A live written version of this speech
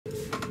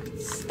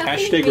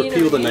Hashtag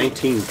repeal the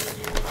 19th.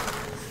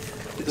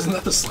 Isn't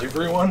that the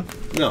slavery one?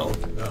 No.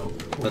 No.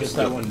 We'll get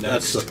that one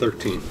next. That's the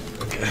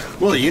 13th. Okay.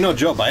 Well, you know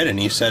Joe Biden,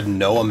 he said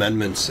no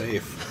amendment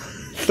safe.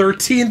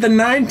 13th and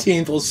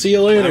 19th. We'll see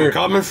you later. I'm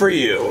coming for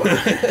you.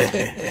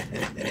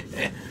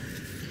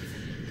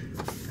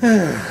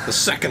 The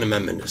Second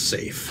Amendment is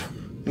safe.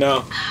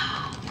 No.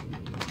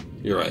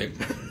 You're right.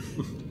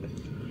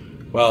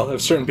 Well,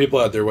 if certain people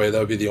had their way, that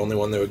would be the only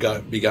one that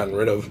would be gotten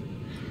rid of.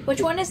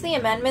 Which one is the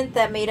amendment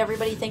that made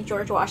everybody think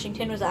George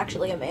Washington was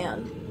actually a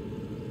man?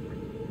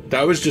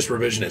 That was just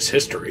revisionist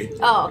history.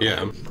 Oh. Okay.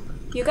 Yeah.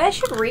 You guys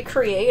should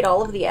recreate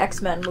all of the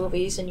X-Men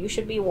movies, and you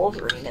should be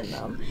Wolverine in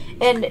them.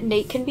 And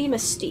Nate can be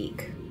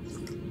Mystique.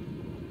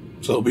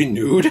 So he'll be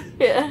nude?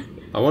 Yeah.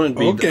 I wanted to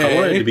be Okay. I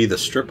wanted to be the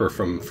stripper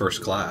from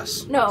First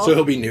Class. No. So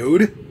he'll be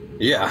nude?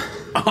 Yeah.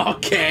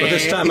 Okay. But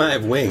this time I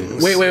have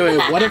wings. Wait.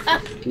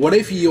 What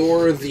if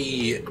you're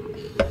the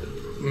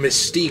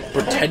Mystique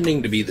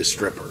pretending to be the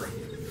stripper?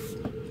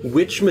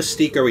 Which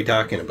Mystique are we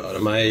talking about?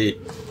 Am I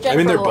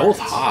Jennifer They're Lawrence. both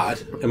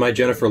hot. Am I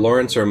Jennifer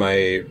Lawrence or am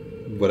I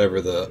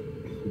whatever the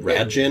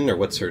Radjin or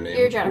what's her name?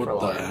 You're Jennifer What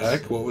the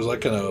Lawrence. heck? What was that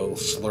kind of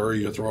slur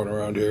you're throwing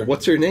around here?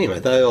 What's her name? I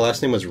thought her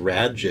last name was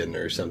Radjin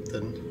or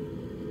something.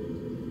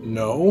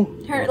 No?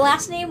 Her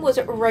last name was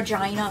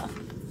Regina.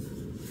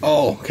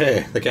 Oh,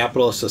 okay. The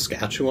capital of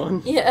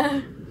Saskatchewan?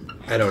 Yeah.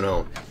 I don't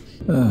know.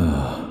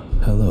 Ah,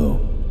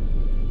 hello.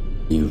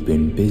 You've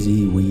been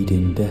busy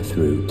weeding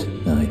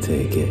Deathroot, I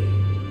take it.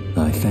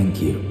 I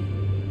thank you,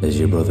 as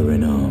your brother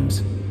in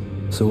arms.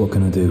 So what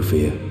can I do for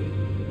you?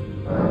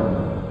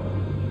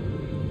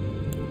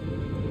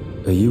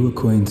 Are you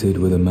acquainted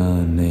with a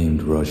man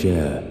named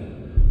Roger?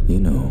 You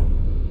know,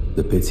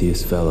 the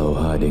piteous fellow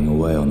hiding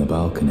away on the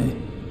balcony.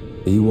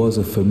 He was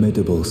a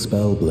formidable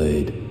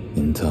spellblade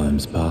in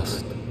times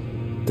past.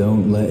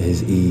 Don't let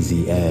his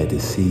easy air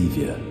deceive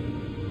you.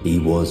 He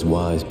was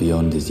wise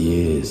beyond his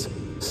years,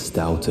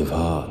 stout of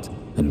heart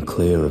and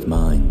clear of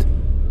mind.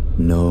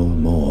 No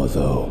more,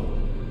 though.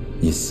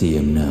 You see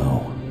him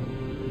now,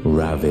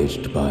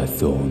 ravaged by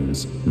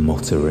thorns,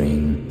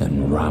 muttering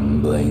and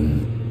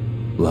rambling,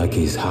 like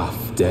he's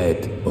half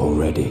dead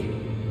already.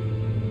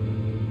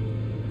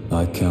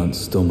 I can't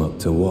stomach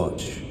to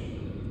watch.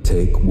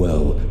 Take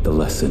well the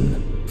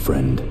lesson,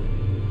 friend.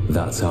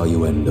 That's how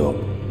you end up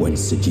when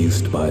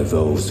seduced by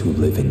those who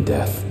live in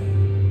death.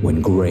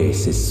 When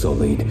grace is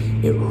sullied,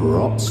 it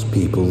rots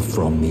people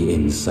from the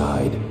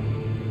inside,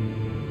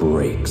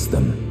 breaks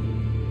them.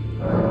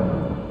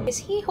 Is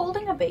he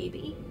holding a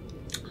baby?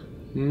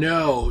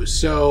 No,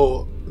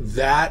 so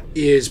that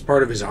is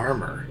part of his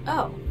armor.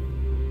 Oh,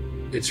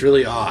 It's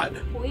really odd.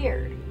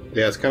 weird.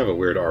 Yeah, it's kind of a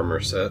weird armor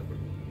set.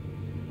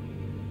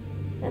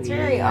 That's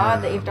very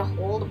odd that you have to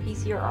hold a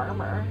piece of your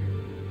armor.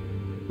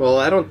 Well,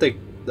 I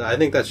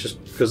think that's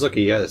just because look,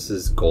 he has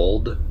his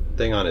gold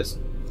thing on his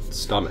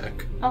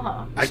stomach.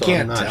 Uh-huh. I So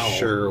can't I'm not tell.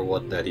 sure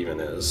what that even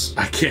is.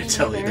 I can't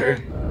tell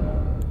either.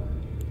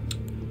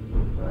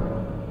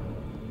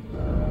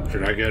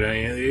 Should I get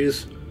any of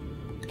these?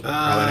 Probably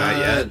not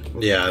yet.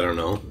 Yeah, I don't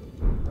know.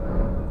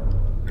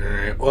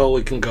 Alright, well,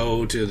 we can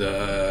go to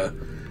the...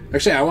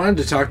 Actually, I wanted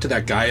to talk to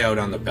that guy out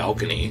on the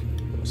balcony.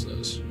 What's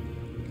this?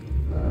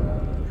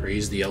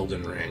 Praise the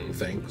Elden Ring.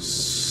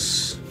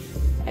 Thanks.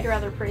 I'd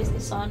rather praise the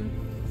sun.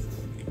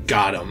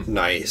 Got him.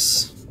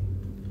 Nice.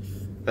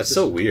 That's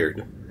so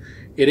weird.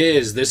 It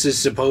is. This is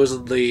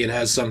supposedly... It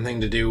has something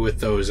to do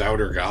with those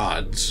outer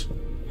gods.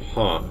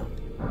 Huh.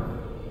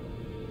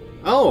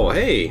 Oh,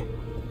 hey.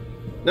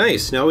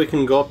 Nice. Now we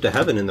can go up to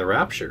heaven in the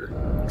rapture.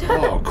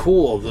 Oh,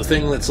 cool. The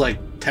thing that's, like,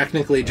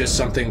 technically just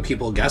something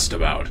people guessed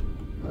about.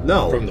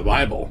 No. From the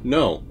Bible.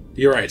 No.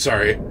 You're right,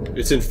 sorry.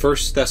 It's in 1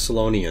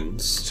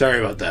 Thessalonians. Sorry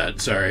about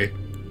that. Sorry.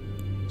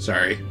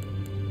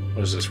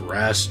 What is this?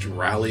 Rest,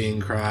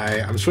 rallying cry.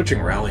 I'm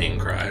switching rallying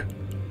cry.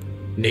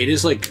 Nate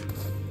is, like,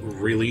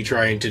 really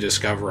trying to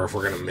discover if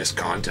we're going to miss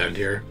content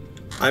here.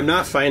 I'm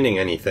not finding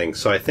anything,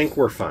 so I think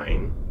we're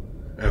fine.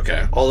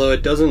 Okay. Although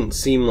it doesn't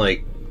seem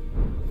like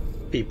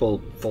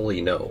people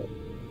fully know.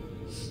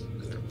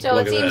 So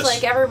Look it at seems this.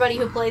 like everybody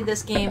who played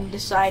this game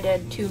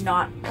decided to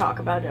not talk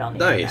about it on the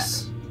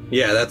Nice.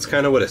 Yeah, that's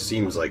kind of what it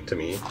seems like to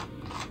me.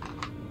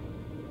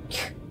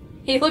 internet.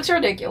 He looks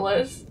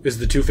ridiculous. Is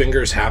the two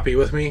fingers happy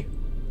with me?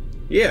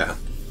 Yeah.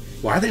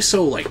 Why are they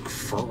so, like,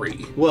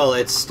 furry? Well,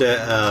 it's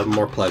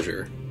more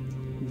pleasure.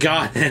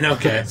 Got it,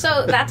 okay.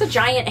 So that's a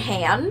giant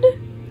hand?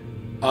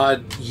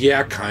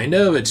 Yeah, kind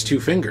of. It's two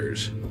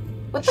fingers.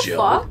 What the Jill.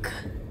 fuck?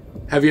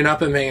 Have you not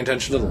been paying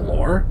attention to the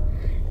lore?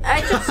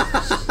 I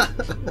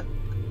just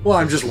Well,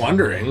 I'm just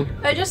wondering.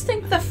 I just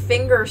think the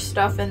finger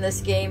stuff in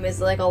this game is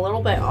like a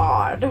little bit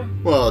odd.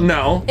 Well,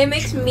 No. It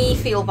makes me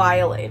feel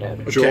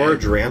violated.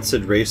 George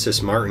Rancid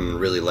Racist Martin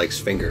really likes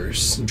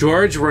fingers.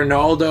 George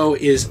Ronaldo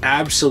is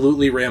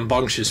absolutely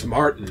rambunctious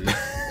Martin.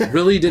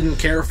 Really didn't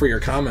care for your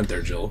comment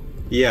there, Jill.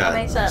 Yeah. That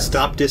makes sense.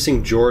 Stop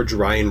dissing George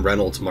Ryan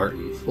Reynolds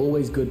Martin.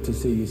 Always good to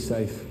see you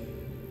safe.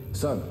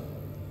 So,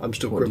 I'm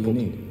still what do you crippled.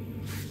 need?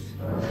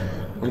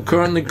 I'm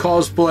currently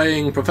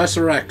cosplaying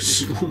Professor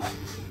X.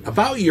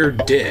 About your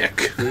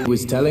dick. He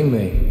was telling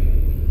me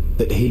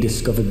that he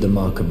discovered the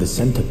mark of the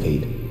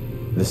centipede.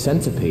 The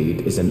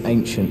centipede is an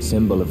ancient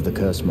symbol of the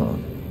curse mark.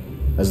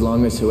 As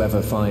long as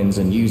whoever finds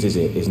and uses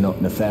it is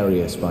not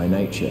nefarious by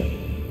nature,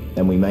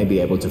 then we may be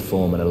able to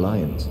form an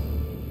alliance.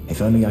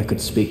 If only I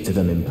could speak to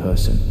them in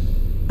person.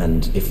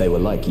 And if they were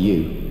like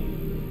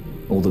you,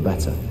 all the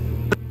better.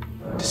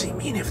 Does he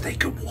mean if they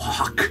could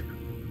walk?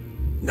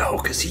 No,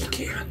 because he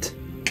can't.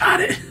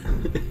 Got it.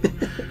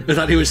 I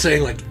thought he was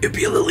saying, like, it'd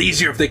be a little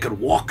easier if they could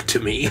walk to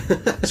me,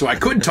 so I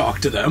could talk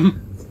to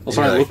them.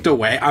 Also, I looked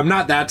away. I'm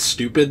not that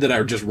stupid that I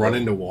would just run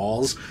into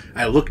walls.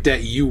 I looked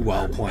at you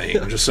while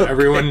playing, just so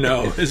everyone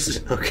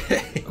knows.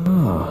 Okay.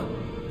 Ah,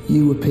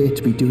 you appear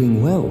to be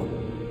doing well.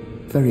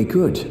 Very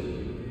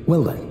good.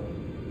 Well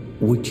then,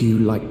 would you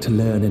like to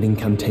learn an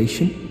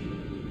incantation?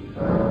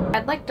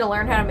 I'd like to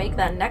learn how to make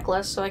that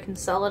necklace so I can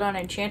sell it on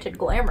Enchanted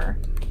Glamour.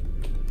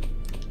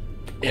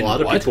 A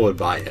lot of people would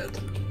buy it.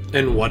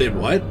 And what?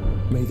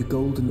 May the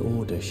golden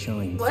order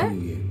shine What? through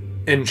you.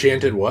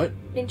 Enchanted what?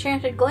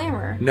 Enchanted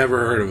Glamour. Never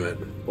heard of it.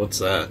 What's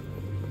that?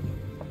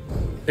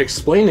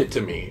 Explain it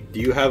to me. Do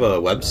you have a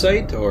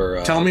website or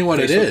a Tell me what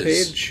it Facebook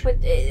is. page? But,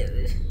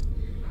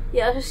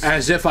 yes.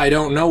 As if I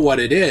don't know what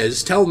it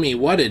is. Tell me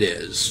what it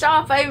is.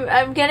 Stop,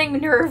 I'm getting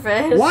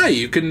nervous. Why?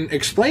 You can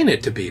explain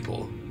it to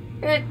people.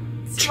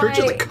 It's Church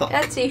my of the Cock.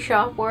 Etsy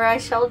shop where I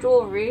sell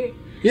jewelry.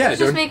 Yeah, I was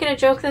just making a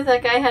joke that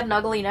that guy had an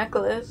ugly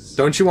necklace.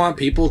 don't you want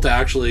people to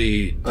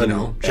actually,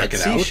 check it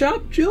Etsy out?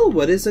 shop, Jill?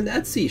 What is an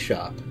Etsy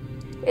shop?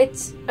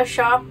 It's a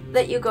shop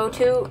that you go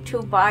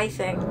to buy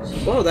things.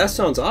 Whoa, that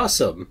sounds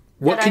awesome.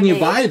 What that can I you made.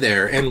 buy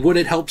there? And would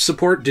it help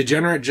support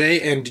Degenerate J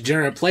and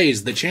Degenerate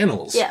Plays, the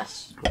channels?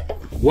 Yes.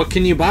 What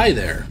can you buy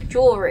there?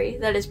 Jewelry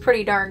that is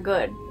pretty darn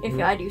good, if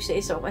I do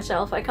say so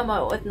myself. I come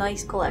out with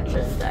nice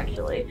collections,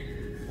 actually.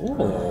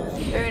 Oh.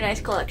 Very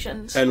nice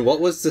collections. And what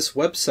was this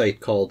website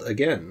called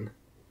again?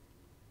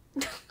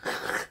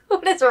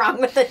 What is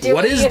wrong with the two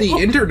What of is you?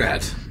 the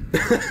internet?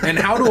 And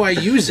how do I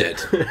use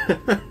it?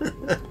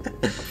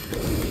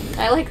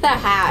 I like that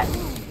hat.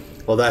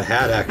 Well, that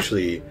hat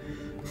actually...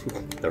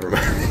 Never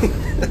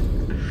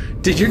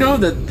mind. Did you know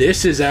that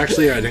this is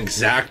actually an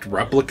exact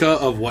replica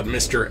of what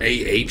Mr.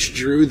 A.H.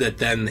 drew that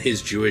then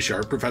his Jewish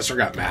art professor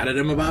got mad at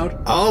him about?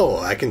 Oh,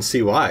 I can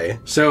see why.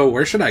 So,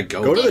 where should I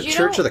go? Go to Did the you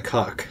Church know- of the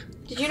Cock.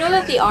 Did you know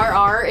that the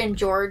RR in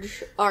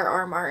George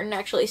R.R. Martin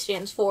actually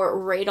stands for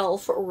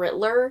Radolf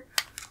Rittler?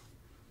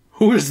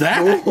 Who is that?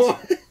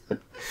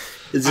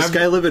 Does this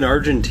guy live in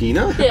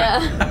Argentina? Yeah.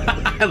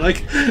 I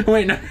like,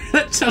 wait, no,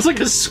 that sounds like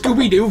a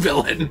Scooby-Doo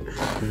villain.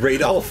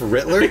 Radolf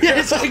Rittler? Yeah,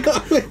 it's like,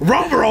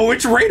 Rumbro,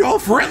 it's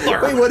Radolf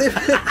Rittler.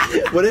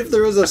 Wait, what if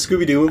there was a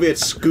Scooby-Doo movie?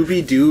 It's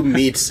Scooby-Doo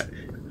meets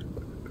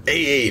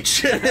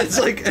A.H. It's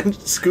like, and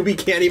Scooby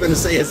can't even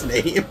say his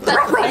name.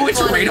 Rumbro, it's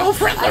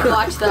Radolf I'd Rittler.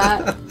 watch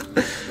that.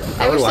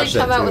 I would wish watch they'd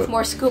come that out too. with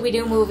more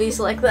Scooby-Doo movies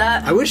like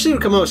that. I wish they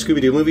would come out with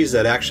Scooby-Doo movies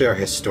that actually are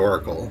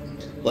historical.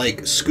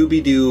 Like,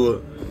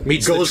 Scooby-Doo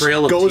Meets the goes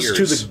Trail of to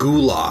Tears. the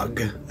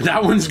Gulag.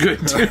 That one's good,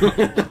 too.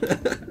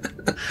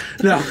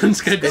 That one's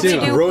good,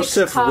 Scooby-Doo. too.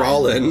 Rosef Cotton.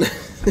 Rollin.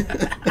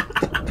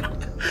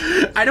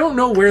 I don't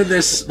know where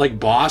this,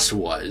 boss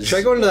was. Should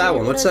I go into that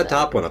one? What's that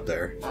top one up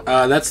there?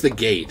 That's the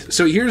gate.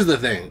 So here's the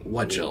thing.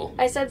 What, Jill?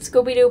 I said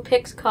Scooby-Doo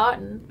picks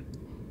cotton.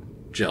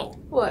 Jill,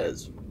 What?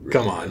 That's really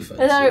come on.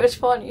 I thought it was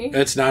funny.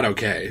 That's not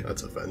okay.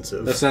 That's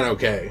offensive. That's not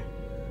okay.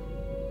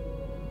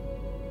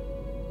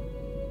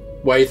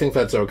 Why do you think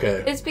that's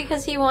okay? It's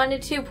because he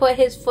wanted to put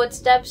his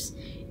footsteps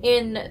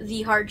in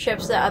the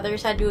hardships that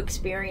others had to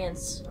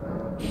experience.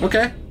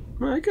 Okay.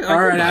 I can All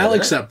right, buy I'll that.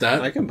 accept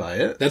that. I can buy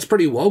it. That's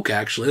pretty woke,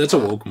 actually. That's a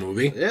woke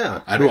movie. Yeah.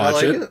 I'd I watch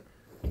like it.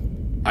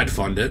 I'd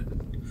fund it.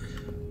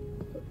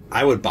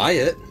 I would buy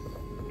it.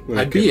 when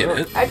I'd be in came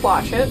it. I'd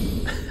watch it. out.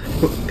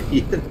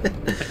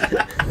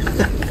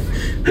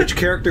 Which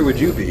character would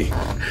you be?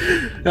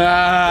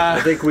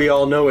 I think we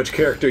all know which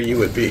character you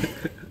would be.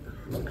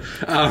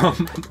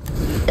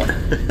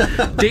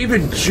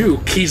 David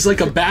Juke. He's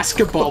like a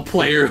basketball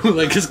player who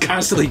is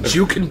constantly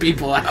juking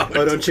people out.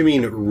 Oh, don't you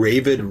mean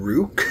Ravid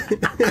Rook?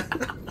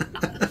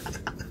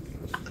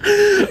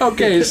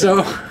 Okay,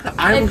 so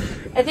And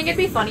I think it'd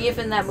be funny if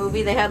in that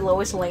movie they had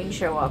Lois Lane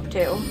show up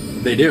too.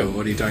 they do.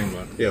 What are you talking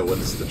about? Yeah,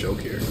 what's the joke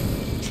here?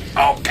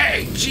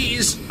 Okay,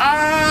 jeez.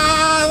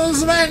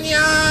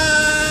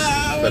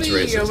 Svenja! That's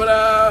racist.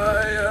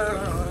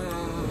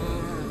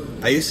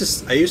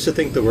 I used to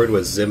think the word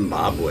was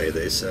Zimbabwe,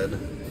 they said.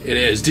 It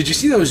is. Did you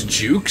see those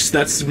jukes?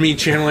 That's me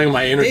channeling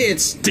my inner... Hey,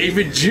 it's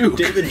David Juke.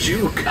 David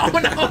Juke. Oh,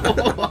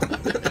 no.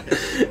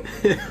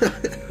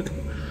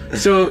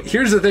 So,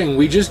 here's the thing.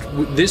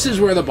 This is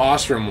where the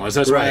boss room was.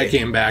 That's why I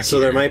came back So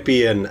here. there might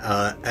be an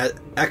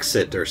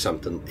exit or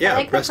something. Yeah, I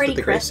like the rest pretty at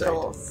the grace site.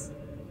 crystals.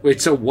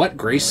 Wait, so what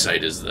grace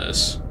site is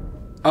this?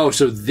 Oh,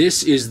 so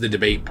this is the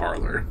debate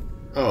parlor.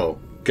 Oh.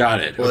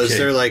 Got it. Well, okay. is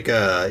there like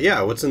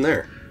what's in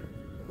there?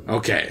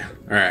 Okay.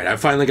 Alright, I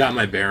finally got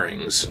my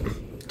bearings.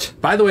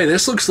 By the way,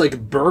 this looks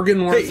like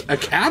Bergenworth Hey.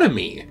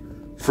 Academy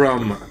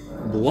from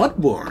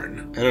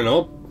Bloodborne. I don't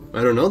know.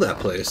 I don't know that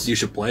place. You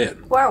should play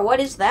it. Wow, what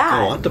is that?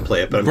 I want to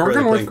play it, but I'm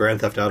currently playing Grand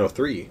Theft Auto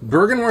 3.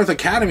 Bergenworth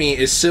Academy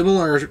is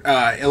similar.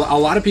 A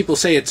lot of people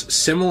say it's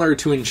similar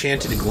to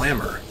Enchanted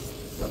Glamour.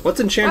 What's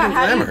Enchanted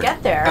How Glamour? do you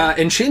get there?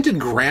 Enchanted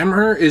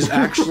Grammar is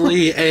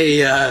actually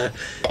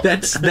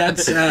that's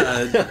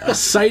a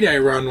site I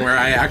run where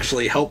I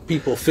actually help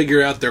people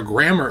figure out their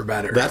grammar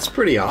better. That's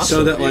pretty awesome.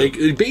 So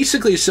that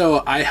basically,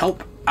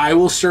 I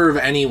will serve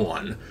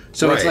anyone.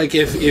 So Right. it's like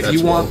if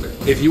you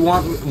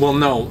want, well,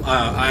 no,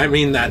 I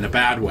mean that in a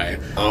bad way.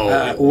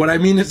 Oh. What I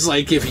mean is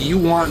like if you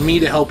want me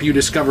to help you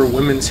discover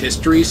women's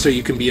history so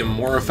you can be a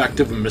more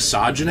effective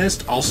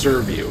misogynist, I'll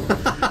serve you.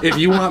 If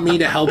you want me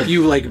to help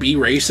you like be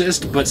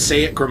racist but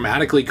say it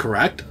grammatically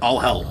correct, I'll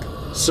help.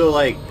 So,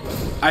 like,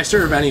 I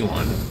serve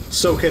anyone.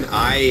 so can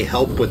I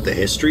help with the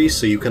history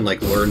so you can,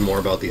 like, learn more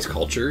about these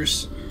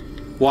cultures?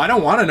 Well, I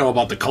don't want to know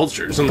about the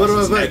cultures unless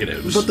it's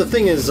negatives. But the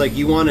thing is, like,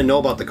 you want to know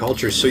about the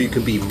cultures so you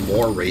can be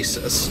more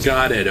racist.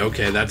 Got it.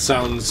 Okay, that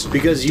sounds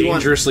Because you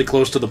dangerously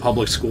close to the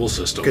public school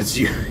system. Because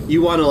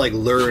you want to, like,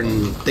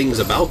 learn things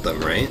about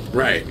them, right?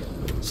 Right.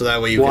 So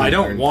that way you Well, can I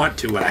don't learn. want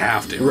to, but I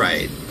have to.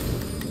 Right.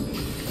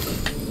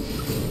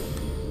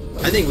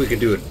 I think we could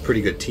do a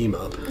pretty good team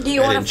up. Do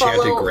you want to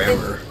follow?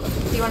 Grammar.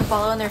 Do you want to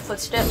follow in their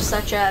footsteps,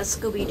 such as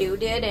Scooby-Doo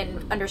did,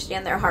 and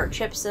understand their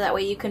hardships, so that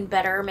way you can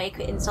better make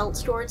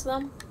insults towards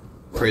them?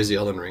 Praise the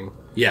Elden Ring.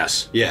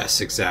 Yes. Yes,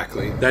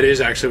 exactly. That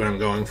is actually what I'm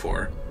going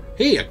for.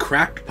 Hey, a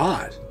cracked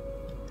pot.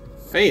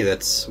 Hey,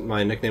 that's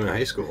my nickname in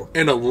high school.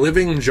 And a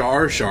living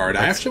jar shard.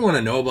 I actually want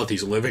to know about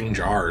these living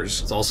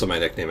jars. It's also my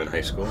nickname in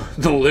high school.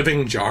 The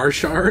living jar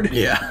shard?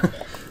 Yeah.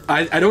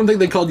 I don't think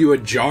they called you a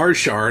jar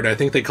shard. I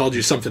think they called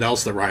you something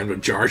else that rhymed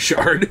with jar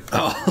shard.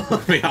 Oh.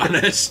 To be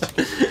honest.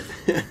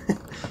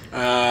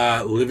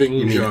 Living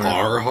You mean jar.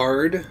 R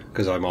hard?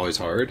 Because I'm always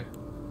hard.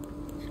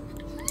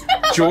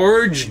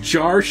 George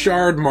Jar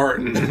Shard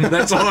Martin.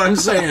 That's all I'm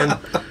saying.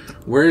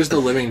 Where's the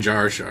living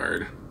jar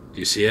shard? Do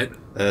you see it?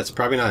 That's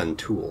probably not in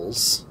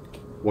tools.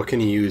 What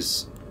can you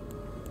use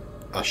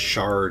a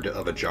shard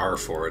of a jar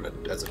for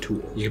as a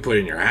tool? You can put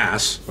it in your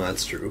ass. Well,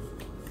 that's true.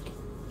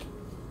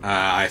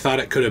 I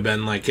thought it could have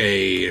been like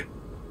a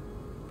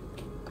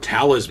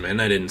talisman.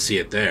 I didn't see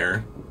it there.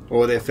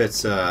 What if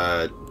it's,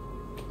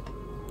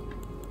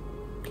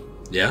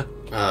 Yeah?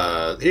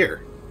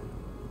 here.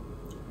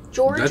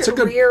 George That's a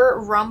good- Rear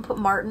Rump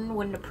Martin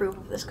wouldn't approve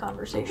of this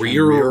conversation.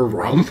 Rear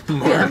rump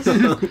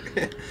Martin.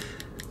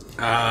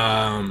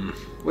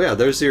 Well, yeah,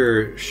 there's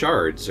your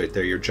shards right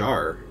there, your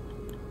jar.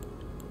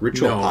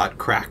 Ritual No. pot,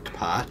 cracked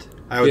pot.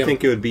 I would Yeah.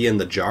 think it would be in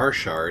the jar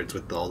shards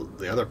with all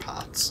the other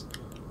pots.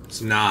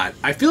 It's not.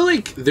 I feel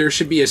like there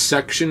should be a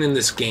section in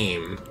this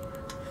game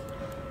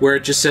where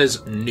it just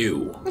says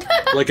new.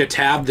 Like a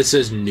tab that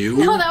says new.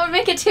 No, that would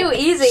make it too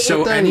easy.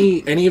 So then-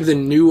 any of the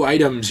new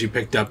items you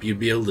picked up, you'd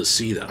be able to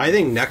see them. I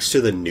think next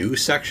to the new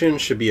section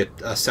should be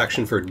a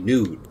section for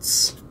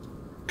nudes.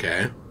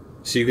 Okay.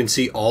 So you can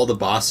see all the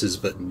bosses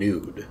but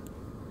nude.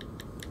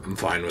 I'm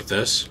fine with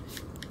this.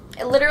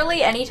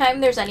 Literally,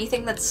 anytime there's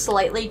anything that's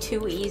slightly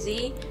too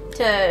easy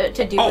to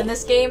do Oh. in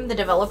this game, the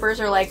developers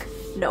are like,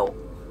 no,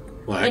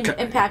 Well,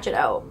 and patch it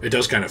out. it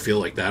does kind of feel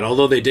like that,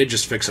 although they did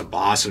just fix a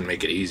boss and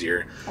make it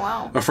easier.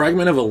 Wow. A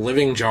fragment of a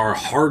living jar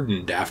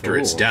hardened after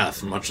its Ooh.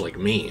 death, much like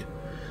me.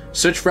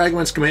 Such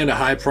fragments command a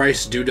high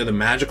price due to the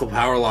magical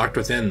power locked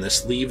within.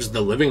 This leaves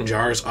the living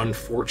jars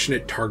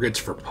unfortunate targets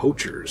for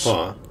poachers.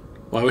 Huh.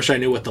 Well, I wish I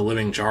knew what the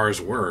living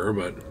jars were,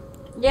 but...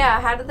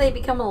 Yeah, how did they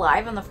become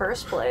alive in the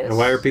first place? And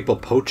why are people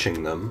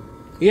poaching them?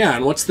 Yeah,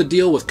 and what's the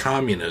deal with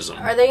communism?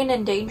 Are they an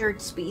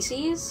endangered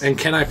species? And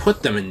can I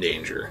put them in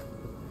danger?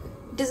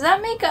 Does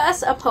that make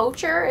us a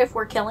poacher if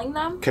we're killing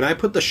them? Can I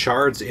put the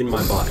shards in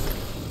my butt?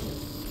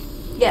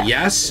 Yeah.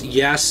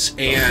 Yes,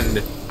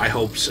 and I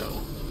hope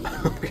so.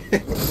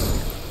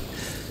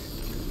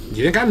 Do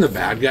you think I'm the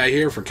bad guy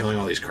here for killing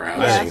all these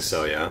crabs? Yes. I think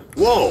so, yeah.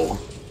 Whoa!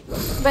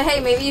 But hey,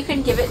 maybe you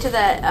can give it to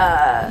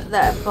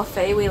that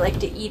buffet we like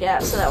to eat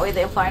at, so that way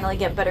they'll finally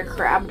get better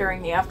crab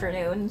during the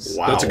afternoons.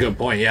 Wow. That's a good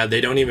point. Yeah, they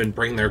don't even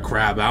bring their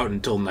crab out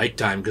until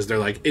nighttime because they're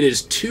like, it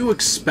is too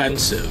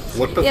expensive.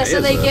 What buffet Yeah, so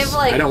is they this? give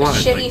like I don't want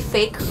it, shitty like-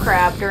 fake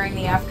crab during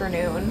the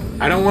afternoon.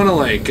 I don't want to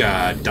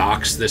like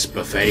dox this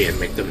buffet and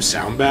make them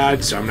sound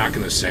bad, so I'm not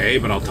going to say,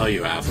 but I'll tell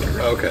you after.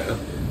 Okay.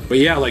 But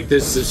yeah, like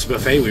this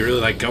buffet we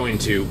really like going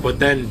to, but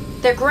then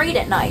They're great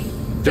at night.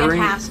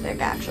 During-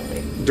 Fantastic,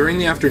 actually. during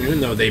the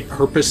afternoon though, they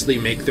purposely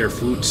make their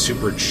food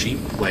super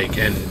cheap, like,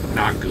 and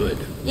not good.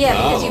 Yeah,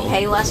 because you Oh.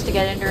 pay less to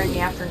get in during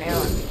the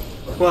afternoon.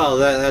 Well,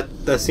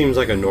 that seems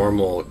like a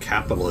normal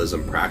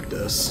capitalism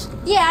practice.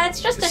 Yeah, it's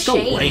just It's a so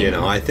shame. lame. You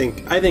know, I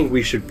think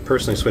we should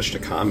personally switch to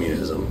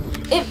communism.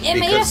 It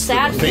made us because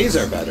sad. the buffets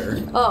are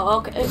better. Oh,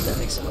 okay, that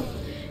makes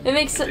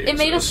sense. It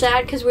made us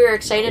sad because we were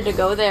excited to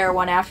go there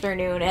one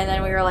afternoon, and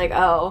then we were like,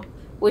 oh,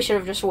 we should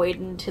have just waited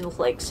until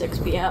like 6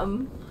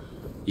 p.m.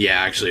 Yeah,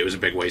 actually, it was a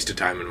big waste of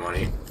time and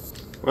money.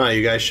 Well,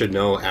 you guys should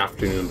know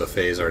afternoon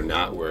buffets are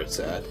not where it's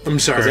at. I'm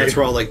sorry. Because that's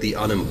where all like the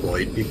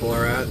unemployed people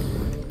are at.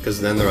 Because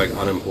then they're like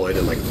unemployed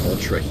and like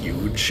ultra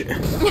huge.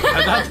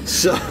 I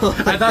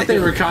thought they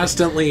were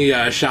constantly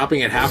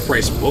shopping at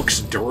half-price books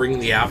during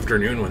the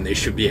afternoon when they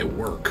should be at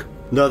work.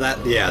 No,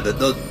 that's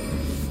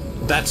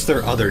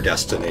their other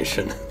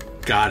destination.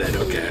 Got it.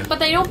 Okay. But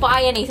they don't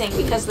buy anything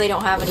because they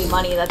don't have any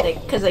money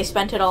because they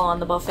spent it all on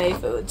the buffet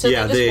food. So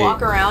Yeah, they just they-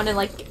 walk around and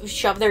like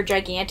shove their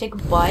gigantic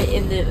butt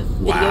in the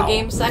video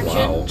game section.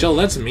 Wow. Jill,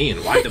 that's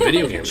mean. Why the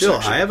video game Jill,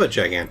 section? I have a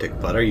gigantic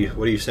butt. What are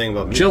you saying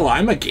about me? Jill,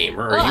 I'm a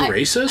gamer. Are Well, you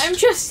racist? I'm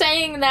just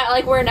saying that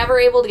like we're never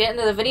able to get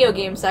into the video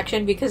game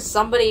section because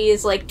somebody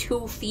is like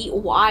 2 feet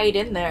wide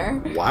in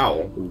there.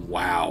 Wow.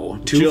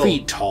 Wow. 2 Jill.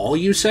 feet tall,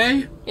 you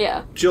say?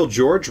 Yeah. Jill,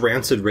 George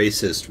Rancid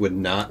Racist would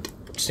not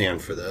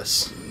stand for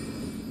this.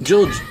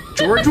 Jill,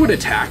 George would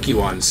attack you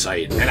on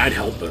sight, and I'd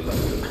help him.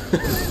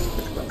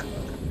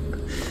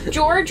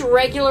 George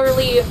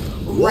regularly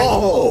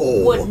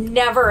Whoa! would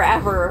never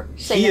ever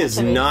say He that is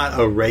to me. not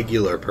a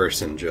regular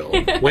person, Jill.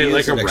 Wait, He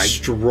like is a an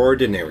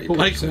extraordinary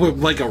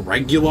person. like a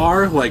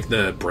regular, like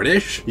the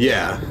British?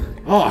 Yeah.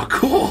 Oh,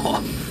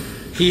 cool.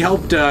 He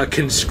helped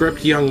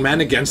conscript young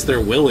men against their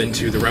will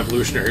into the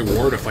Revolutionary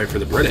War to fight for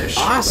the British.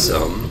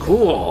 Awesome.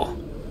 Cool.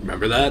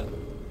 Remember that?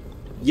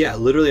 Yeah,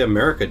 literally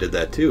America did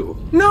that too.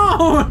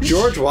 No!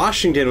 George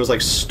Washington was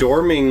like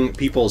storming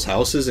people's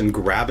houses and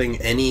grabbing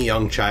any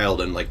young child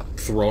and like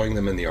throwing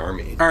them in the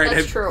army. All right,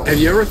 That's true. Have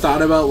you ever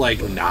thought about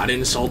like not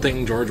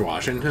insulting George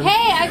Washington?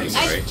 Hey, I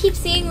sorry. keep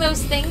seeing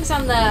those things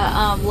on the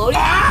loading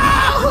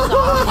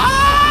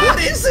What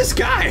is this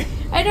guy?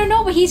 I don't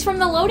know, but he's from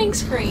the loading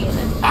screen.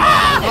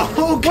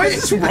 Okay. What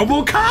is this,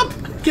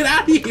 RoboCop? Get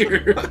out of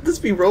here! This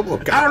be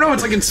RoboCop. I don't know.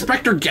 It's like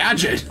Inspector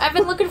Gadget. I've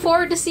been looking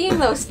forward to seeing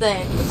those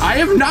things. I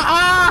have not.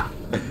 Ah!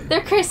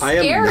 They're scary. I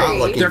am not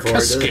looking They're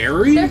forward to it.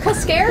 Cascari? They're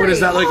scary. What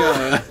is that like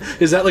a?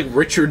 Is that like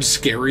Richard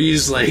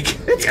Scarry's like?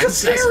 It's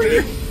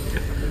ancestor?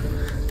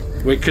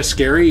 Wait,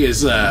 Cascari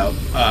is a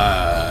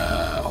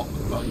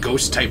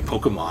ghost type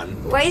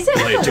Pokemon. Why is it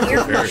Like, like a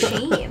weird different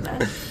machine?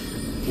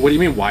 What do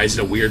you mean? Why is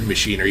it a weird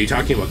machine? Are you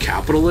talking about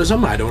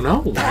capitalism? I don't know.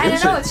 Why I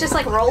is don't know, it? it's just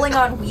like rolling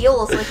on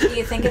wheels. Like, do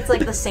you think it's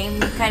like the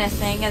same kind of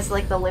thing as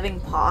like the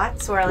living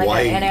pots where like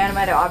Why? an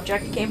inanimate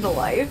object came to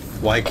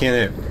life? Why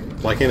can't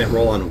it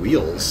roll on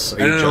wheels? Are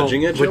I you don't know.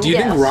 judging it, Jill? But do you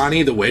think Yes.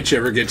 Ronnie the Witch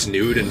ever gets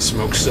nude and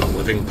smokes some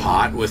living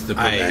pot with the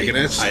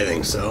protagonist? I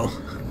think so.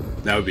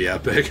 That would be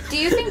epic. Do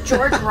you think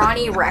George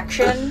Ronnie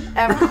Rection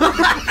ever...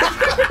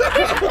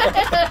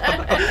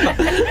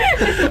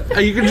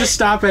 You can just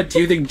stop at, do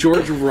you think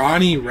George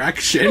Ronnie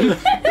Rection?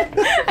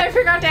 I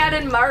forgot to add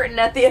in Martin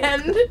at the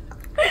end.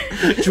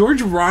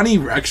 George Ronnie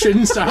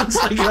Rection sounds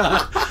like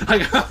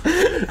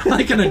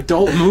an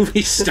adult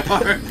movie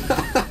star.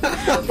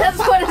 That's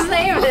what his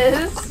name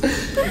is.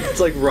 It's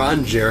like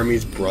Ron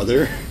Jeremy's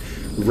brother,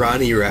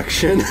 Ronnie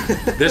Rection.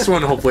 This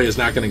one hopefully is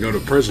not going to go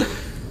to prison.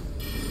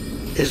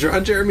 Is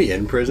Ron Jeremy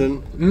in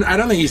prison? I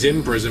don't think he's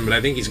in prison, but I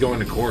think he's going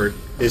to court.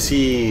 Is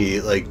he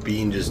like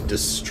being just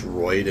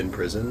destroyed in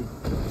prison?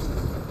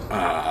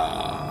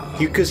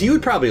 Because he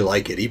would probably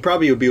like it. He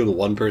probably would be the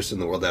one person in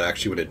the world that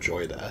actually would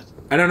enjoy that.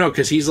 I don't know,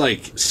 because he's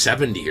like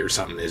 70 or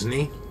something, isn't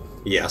he?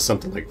 Yeah,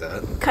 something like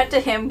that. Cut to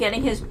him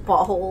getting his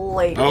butthole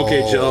like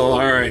Okay, Jill,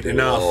 alright,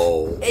 enough.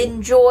 Whoa.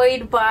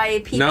 enjoyed by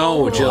people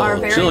No, who Jill, are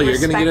very Jill, you're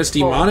going to get us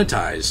respectful.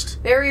 demonetized.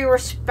 Very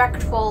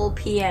respectful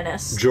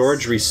pianists.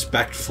 George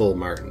Respectful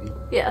Martin.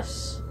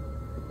 Yes.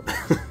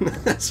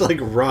 That's like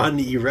Ron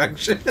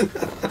Erection.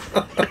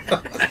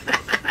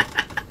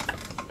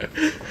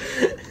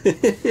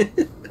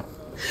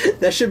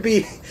 That should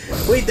be...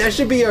 Wait, that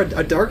should be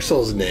a Dark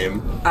Souls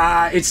name.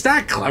 It's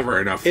not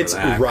clever enough for It's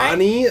that.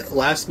 Ronnie,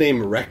 last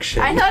name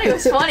Rection. I thought it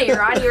was funny,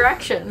 Ronnie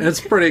Erection. That's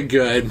pretty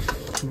good.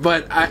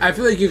 But I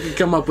feel like you could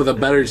come up with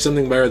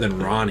something better than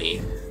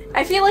Ronnie.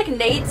 I feel like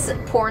Nate's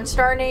porn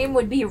star name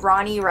would be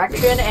Ronnie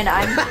Erection, and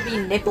I'm gonna be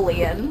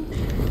Nippleian.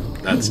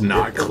 That's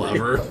not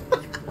clever.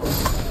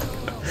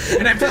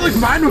 And I feel like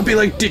mine would be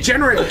like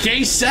Degenerate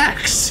Gay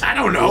Sex. I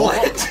don't know.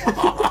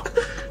 What?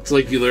 It's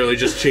like you literally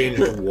just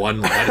changed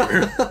one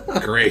letter.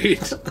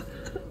 Great.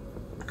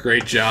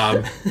 Great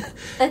job.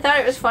 I thought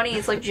it was funny.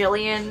 It's like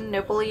Jillian,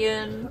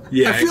 Nippleian.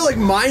 Yeah. I feel like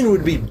mine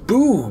would be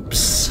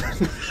boobs.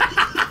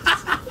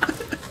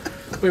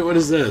 Wait, what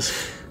is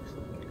this?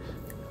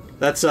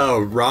 That's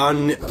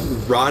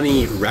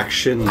Ronnie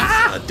Rection's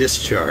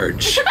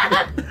discharge.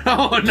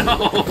 Oh no!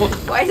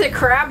 Why is it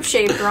crab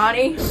shaped,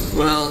 Ronnie?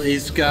 Well,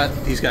 he's got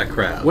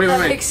crab. Wait, That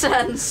wait, makes wait.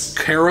 sense.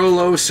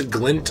 Carolos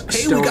Glintstone.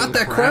 Hey, we got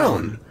that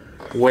crown.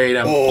 Wait,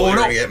 Oh, oh we're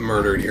no! gonna get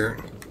murdered here.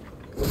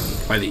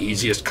 By the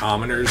easiest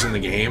commoners in the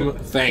game.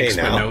 Thanks,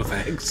 Hey, but now. no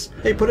thanks.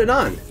 Hey, put it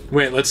on.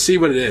 Wait, let's see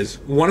what it is.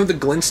 One of the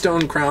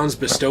glintstone crowns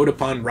bestowed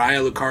upon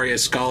Raya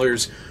Lucaria's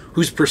scholars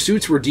whose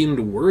pursuits were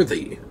deemed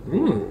worthy.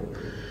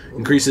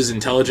 Increases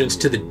intelligence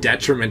to the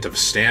detriment of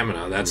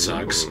stamina. That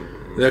sucks.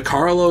 The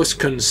Carlos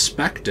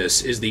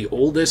Conspectus is the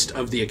oldest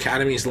of the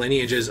Academy's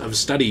lineages of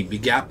study,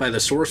 begat by the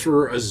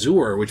sorcerer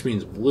Azur, which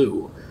means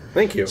blue.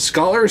 Thank you.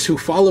 Scholars who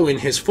follow in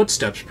his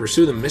footsteps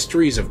pursue the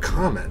mysteries of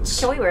comets.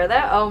 Can we wear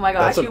that? Oh my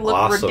gosh, That's an you look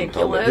awesome ridiculous.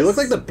 helmet. You look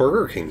like the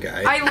Burger King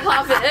guy. I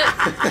love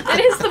it.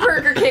 It is the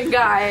Burger King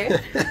guy.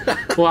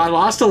 Well, I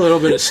lost a little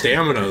bit of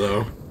stamina,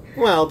 though.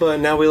 Well, but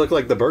now we look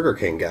like the Burger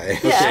King guy.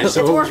 Yeah, Okay,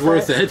 so it was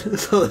worth it.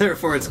 So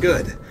therefore it's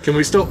good. Can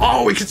we still...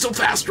 Oh, we can still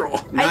fast roll.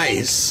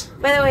 Nice.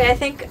 By the way, I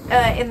think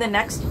in the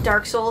next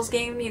Dark Souls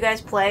game you guys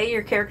play,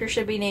 your character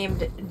should be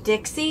named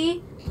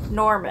Dixie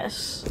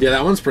Normus. Yeah,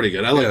 that one's pretty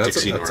good. I like Yeah,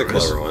 Dixie that's a Normus.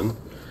 clever one.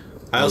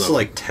 I also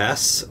like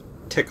Tess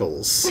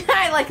Tickles.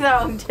 I like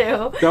that one too.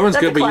 That one's That's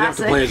good, a but you have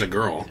to classic. play as a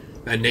girl.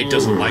 And Nate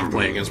doesn't like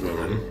playing as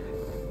women.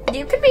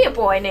 You could be a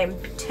boy named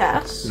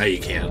Tess. No, you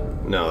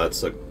can't. No,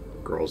 that's a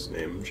girl's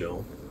name,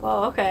 Jill.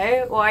 Well,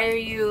 okay. Why are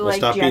you like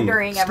Stop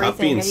gendering stop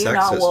everything? being Are you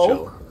not sexist, woke?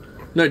 Jill.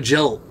 No,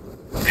 Jill,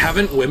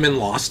 haven't women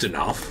lost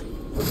enough?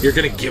 You're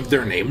gonna give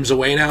their names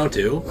away now,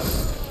 too?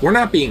 We're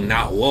not being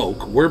not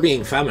woke. We're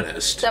being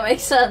feminist. That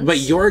makes sense. But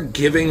you're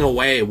giving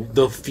away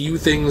the few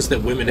things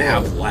that women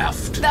have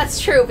left.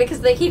 That's true because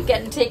they keep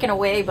getting taken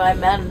away by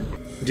men.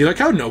 Do you like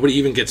how nobody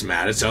even gets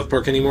mad at South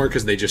Park anymore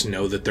because they just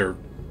know that they're,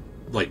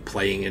 like,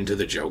 playing into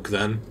the joke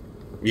then?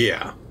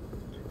 Yeah.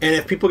 And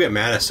if people get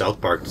mad at South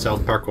Park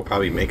will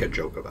probably make a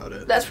joke about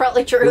it. That's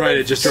probably true. Right,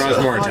 it just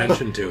draws more Funny.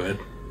 attention to it.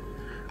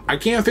 I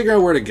can't figure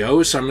out where to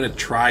go, so I'm gonna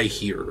try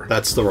here.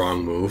 That's the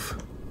wrong move.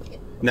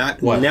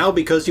 Not What? now,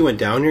 because you went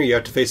down here, you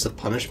have to face the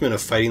punishment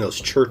of fighting those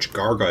church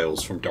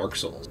gargoyles from Dark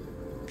Souls.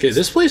 Okay,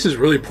 this place is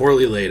really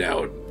poorly laid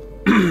out.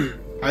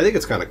 I think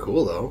it's kind of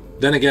cool, though.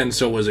 Then again,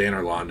 so was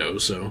Anor Londo,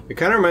 so... It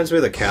kind of reminds me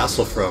of the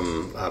castle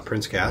from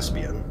Prince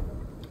Caspian.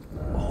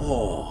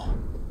 Oh.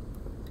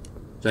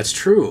 That's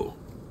true.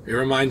 It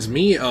reminds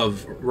me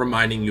of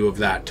reminding you of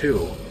that, too.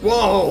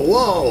 Whoa,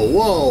 whoa,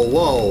 whoa,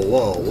 whoa,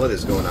 whoa. What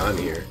is going on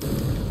here?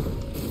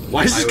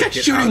 Why is this I guy would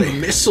get out of shooting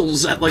here.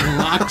 missiles at, like,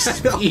 Mach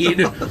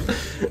speed?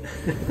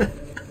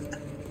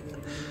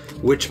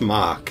 Which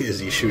Mach is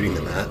he shooting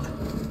them at?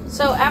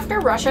 So after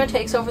Russia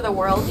takes over the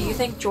world, do you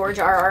think George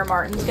R.R.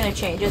 Martin's going to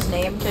change his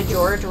name to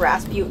George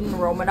Rasputin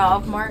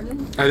Romanov Martin?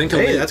 I think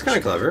he'll Hey, that's kind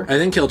of clever. I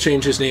think he'll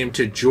change his name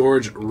to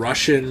George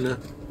Russian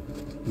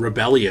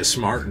Rebellious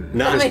Martin.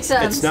 No, That makes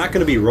sense. It's not going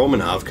to be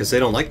Romanov because they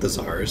don't like the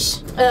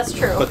czars. That's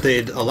true. But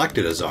they'd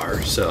elected a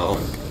czar, so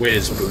Wait,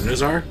 is Putin a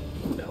czar?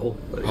 no.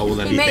 But Oh, well,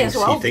 then He may as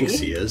well he thinks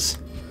be. he is.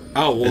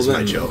 Oh, well That's then...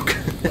 my joke.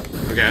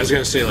 Okay, I was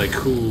gonna say, like,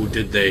 who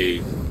did they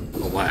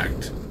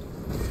elect?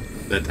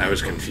 That I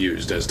was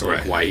confused as to, like,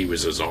 Right. why he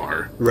was a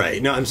czar.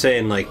 Right. No, I'm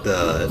saying like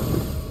the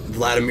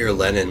Vladimir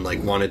Lenin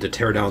like wanted to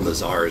tear down the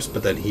czars,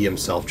 but then he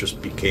himself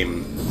just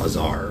became a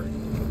czar.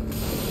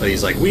 But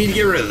he's like, we need to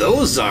get rid of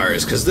those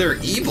czars because they're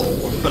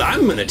evil. But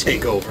I'm gonna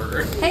take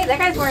over. Hey, that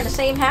guy's wearing the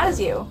same hat as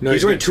you. No,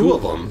 he's got wearing two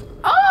of them.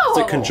 Oh! It's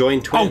like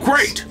conjoined Oh, twins.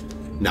 great!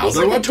 Now He's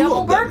there like are a two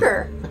double of them.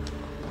 burger.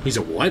 He's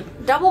a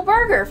what? Double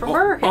burger from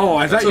Burger King. Oh,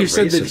 I thought That's a you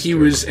said that racist he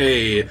joke. was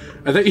a...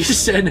 I thought you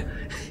said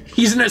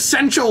he's an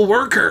essential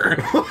worker.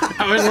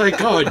 I was like,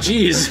 oh,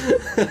 jeez.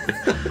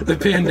 The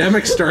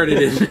pandemic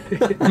started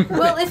in...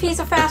 Well, if he's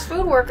a fast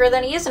food worker,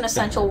 then he is an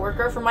essential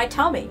worker for my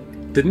tummy.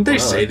 Didn't they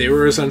say they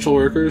were essential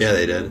workers? Yeah,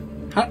 they did.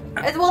 How-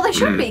 Well, they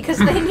should be, because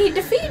they need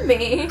to feed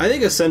me. I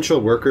think essential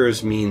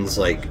workers means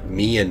like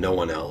me and no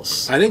one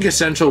else. I think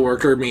essential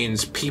worker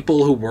means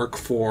people who work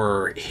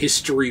for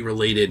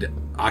history-related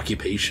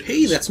occupations.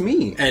 Hey, that's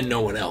me. And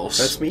no one else.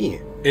 That's me.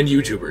 And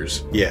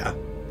YouTubers. Yeah,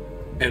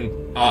 And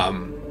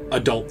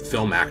adult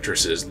film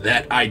actresses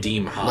that I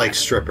deem hot. like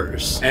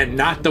strippers. And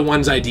not the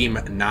ones I deem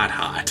not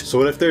hot. So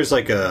what if there's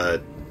like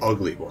a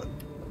ugly one?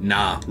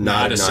 Nah, Not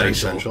not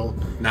essential. essential?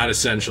 Not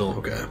essential.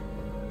 Okay.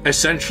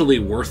 Essentially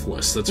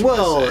worthless. That's what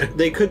I Well, say.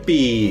 they could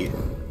be.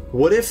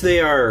 What if they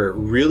are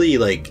really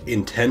like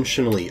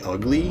intentionally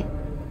ugly?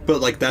 But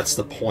like that's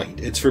the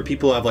point. It's for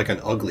people who have like an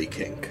ugly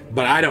kink.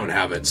 But I don't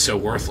have it, so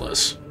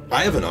worthless.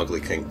 I have an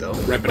ugly kink though.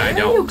 Right, but I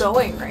Where are you don't.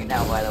 going right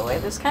now, by the way?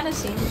 This kind of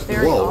seems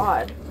very Whoa.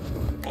 odd.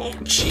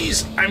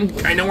 Jeez,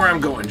 I know where I'm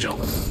going, Jill.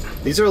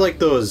 These are like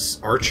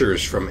those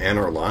archers from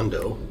Anor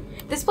Londo.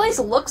 This place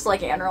looks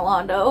like Anor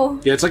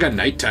Londo. Yeah, it's like a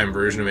nighttime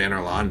version of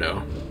Anor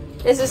Londo.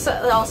 Is this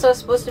also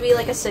supposed to be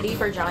like a city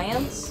for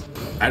giants?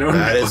 I don't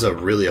That know. is a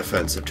really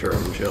offensive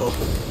term, Jill.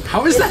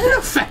 How is that an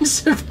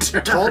offensive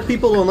term? Tall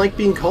people don't like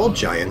being called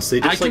giants.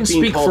 They I just can like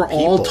being speak called for people.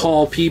 all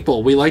tall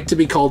people. We like to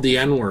be called the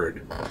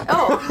N-word.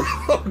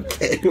 Oh,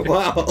 Okay,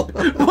 wow.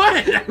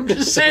 What? I'm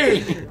just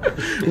saying.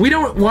 We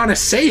don't want to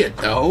say it,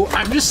 though.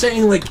 I'm just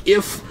saying, like,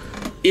 if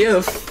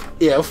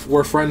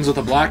we're friends with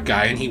a black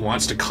guy and he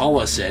wants to call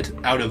us it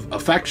out of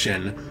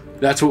affection,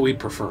 that's what we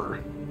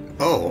prefer.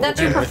 Oh, that's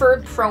your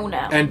preferred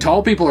pronoun. And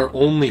tall people are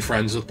only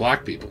friends with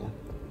black people.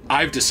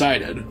 I've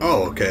decided.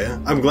 oh, okay.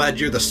 I'm glad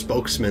you're the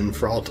spokesman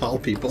for all tall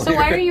people. So here.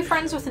 why are you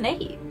friends with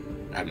Nate?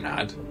 I'm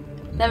not.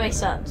 That makes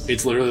sense.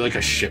 It's literally like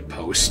a shit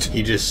post.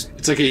 He just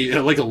It's like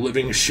a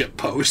living shit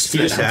post. he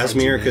just that I'm has friends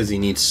me here with. because he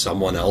needs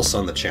someone else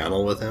on the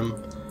channel with him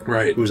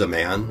Right. who's a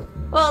man.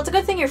 Well, it's a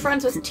good thing you're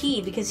friends with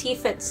T because he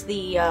fits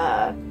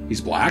the,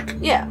 He's black?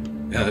 yeah.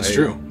 Yeah, that's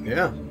true.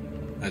 Yeah.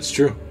 That's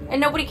true. And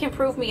nobody can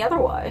prove me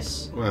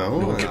otherwise. Well,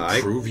 No one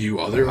can prove you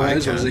otherwise? I What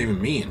does can. that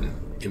even mean?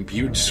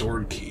 Imbued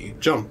sword key.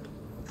 Jump.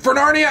 For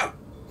Narnia!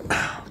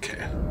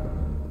 Okay.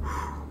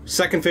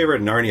 Second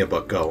favorite Narnia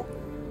book, go.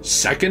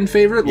 Second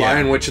favorite? Yeah.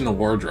 Lion, Witch, and the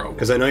Wardrobe.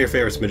 Because I know your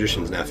favorite's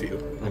Magician's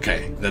Nephew.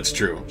 Okay, that's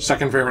true.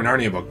 Second favorite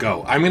Narnia book,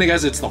 go. I'm gonna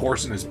guess it's The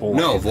Horse and His Boy.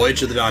 No,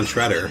 Voyage of the Dawn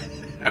Treader.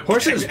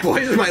 Horse and His Boy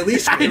is my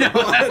least I favorite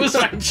know, one. that was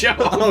my joke.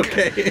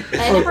 Okay.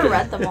 I never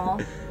read them all.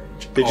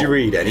 Did you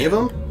read any of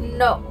them?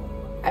 No,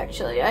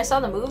 actually, I saw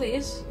the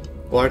movies.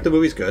 Well, aren't the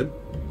movies good?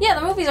 Yeah,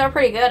 the movies are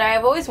pretty good.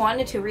 I've always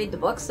wanted to read the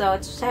books, though. I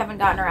just haven't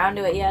gotten around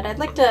to it yet. I'd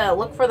like to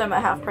look for them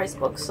at half-price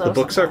books. So The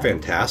books are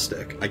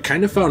fantastic. I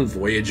kind of found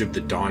Voyage of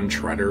the Dawn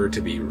Treader to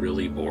be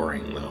really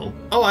boring, though.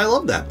 Oh, I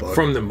love that book.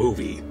 From the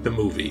movie. The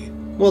movie.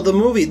 Well, the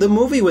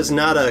movie was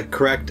not a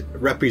correct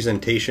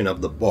representation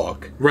of the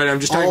book. Right, I'm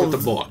just talking about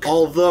the book.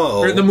 Although...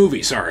 Or the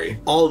movie, sorry.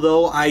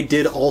 Although I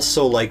did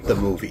also like the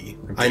movie.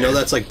 I know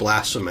that's like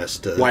blasphemous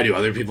to... Why do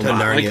other people to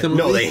not Narnia. like the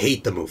movie? No, they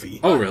hate the movie.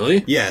 Oh,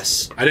 really?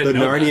 Yes. I didn't the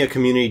know Narnia that.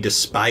 community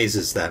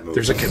despises that movie.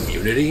 There's a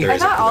community? There I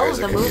is a- thought all there of is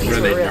the a movies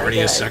community. were Are they really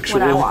Narnia good sexual?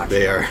 when I watched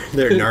They're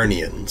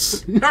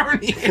Narnians.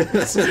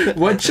 Narnians.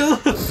 What, Jill? I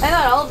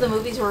thought all of the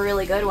movies were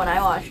really good when I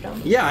watched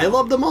them. Yeah, I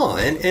love them all.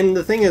 And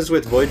the thing is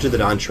with Voyage of the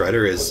Dawn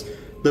Treader is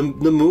the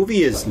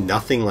movie is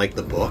nothing like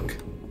the book.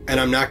 And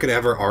I'm not going to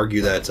ever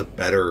argue that it's a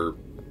better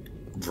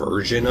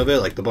version of it.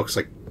 Like, the book's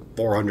like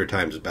 400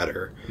 times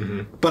better.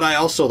 Mm-hmm. But I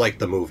also like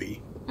the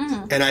movie.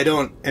 Mm-hmm. And I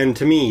don't... And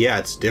to me, yeah,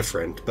 it's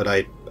different. But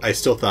I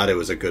still thought it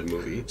was a good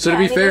movie. So Yeah, to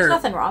be I mean, fair... there's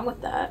nothing wrong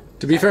with that.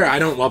 To be fair, I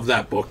don't love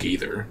that book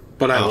either.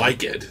 But I Oh.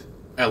 like it.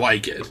 I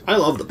like it. I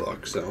love the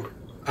book, so...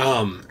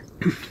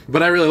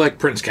 But I really like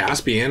Prince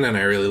Caspian, and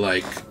I really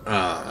like...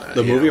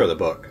 The movie or the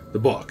book? The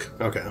book.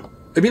 Okay.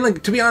 I mean,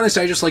 like, to be honest,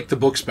 I just like the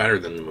books better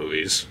than the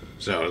movies.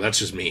 So that's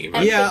just me. I'm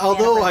a Yeah, big fan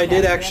although of I Prince did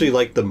Caspian. actually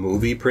like the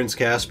movie Prince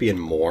Caspian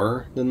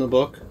more than the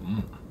book.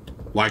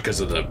 Why? Because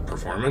of the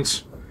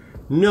performance?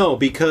 No,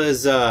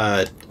 because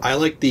I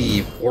like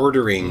the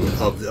ordering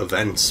of the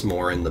events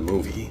more in the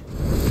movie.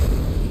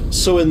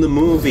 So in the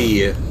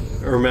movie,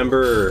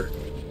 remember...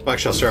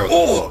 Actually, I'll start with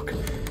the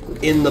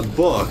book. In the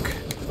book,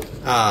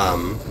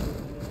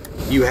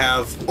 you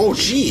have... Oh,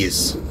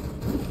 jeez!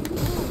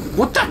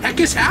 What the heck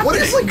is happening? What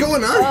is like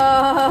going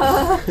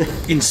on?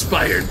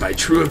 Inspired by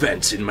true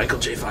events in Michael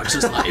J.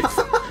 Fox's life.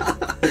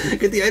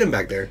 Get the item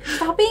back there.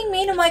 Stop being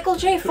mean to Michael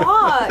J.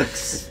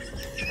 Fox.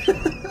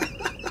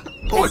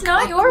 Oh, It's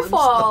not your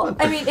fault.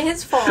 I mean,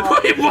 his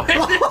fault. Wait, what?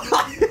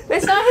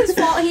 It's not his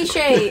fault he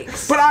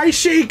shakes. But I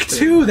shake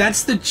too.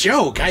 That's the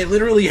joke. I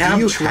literally have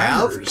Do you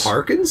tremors. have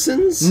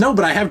Parkinson's? No,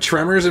 but I have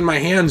tremors in my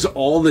hands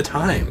all the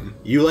time.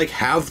 You, like,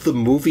 have the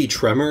movie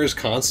Tremors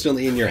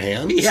constantly in your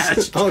hands?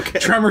 Yes. Okay.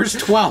 Tremors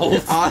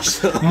 12.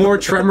 Awesome. More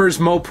tremors,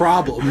 mo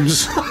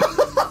problems.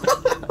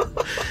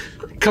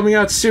 Coming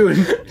out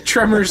soon.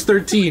 Tremors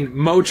 13.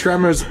 Mo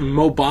tremors,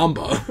 mo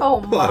bomba.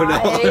 Oh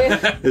my.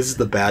 This is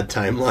the bad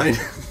timeline.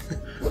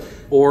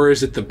 Or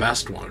is it the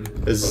best one?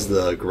 This is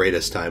the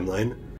greatest timeline.